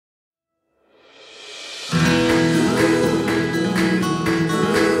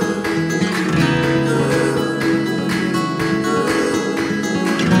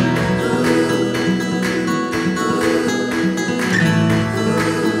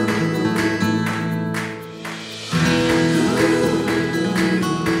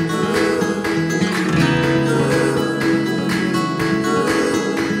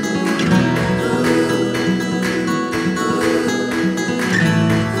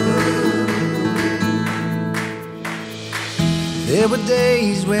There were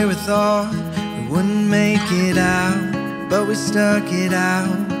days where we thought we wouldn't make it out, but we stuck it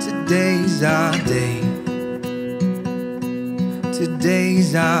out. Today's our day.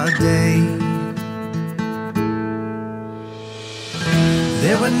 Today's our day.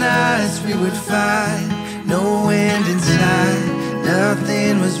 There were nights we would fight, no end in sight,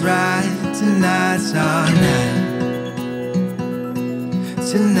 nothing was right. Tonight's our night.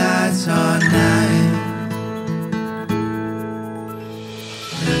 Tonight's our night.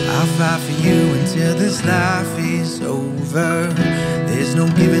 I'll fight for you until this life is over. There's no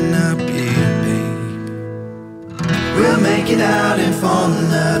giving up here, babe. We'll make it out and fall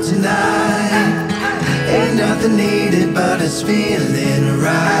in love tonight. Ain't nothing needed but us feeling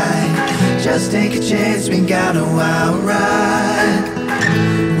right. Just take a chance, we got a wild ride.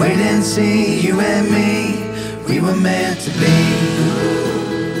 Wait and see, you and me, we were meant to be.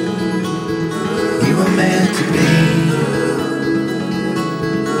 We were meant to be.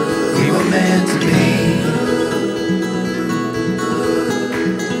 We were meant to be.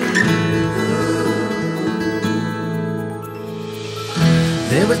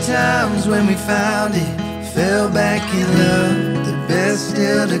 There were times when we found it, fell back in love. The best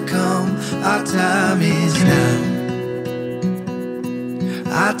still to come. Our time is now.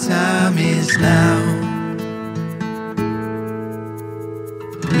 Our time is now.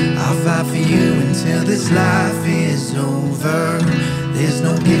 I'll fight for you until this life is over. There's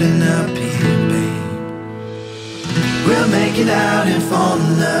no giving up here, babe. We'll make it out and fall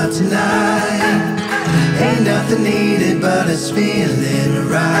in love tonight. Ain't nothing needed but us feeling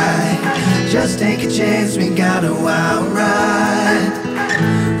right. Just take a chance, we got a wild ride.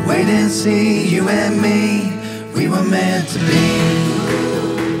 Wait and see, you and me, we were meant to be.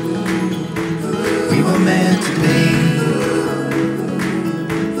 We were meant to be.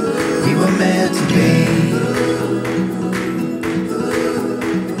 We were meant to be.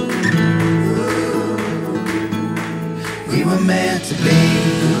 We were meant to be.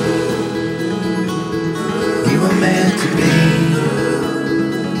 We were meant to be.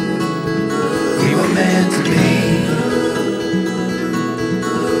 We were meant to be.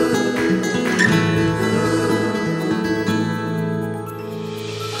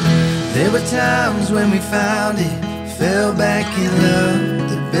 There were times when we found it, fell back in love.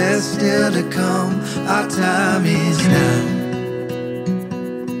 The best still to come. Our time is now.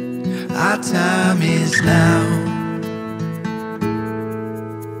 Our time is now.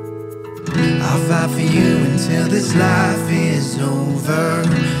 I'll fight for you until this life is over.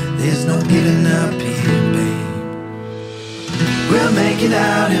 There's no giving up here, babe. We'll make it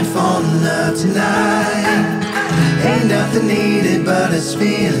out and fall in love tonight. Ain't nothing needed but us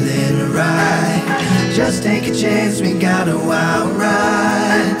feeling right. Just take a chance, we got a wild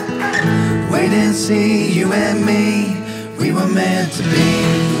ride. Wait and see, you and me, we were meant to be.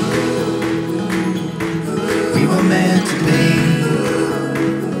 We were meant to be.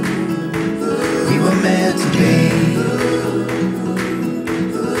 We were meant to be.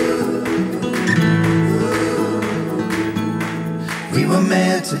 We were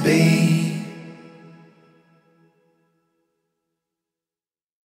meant to be.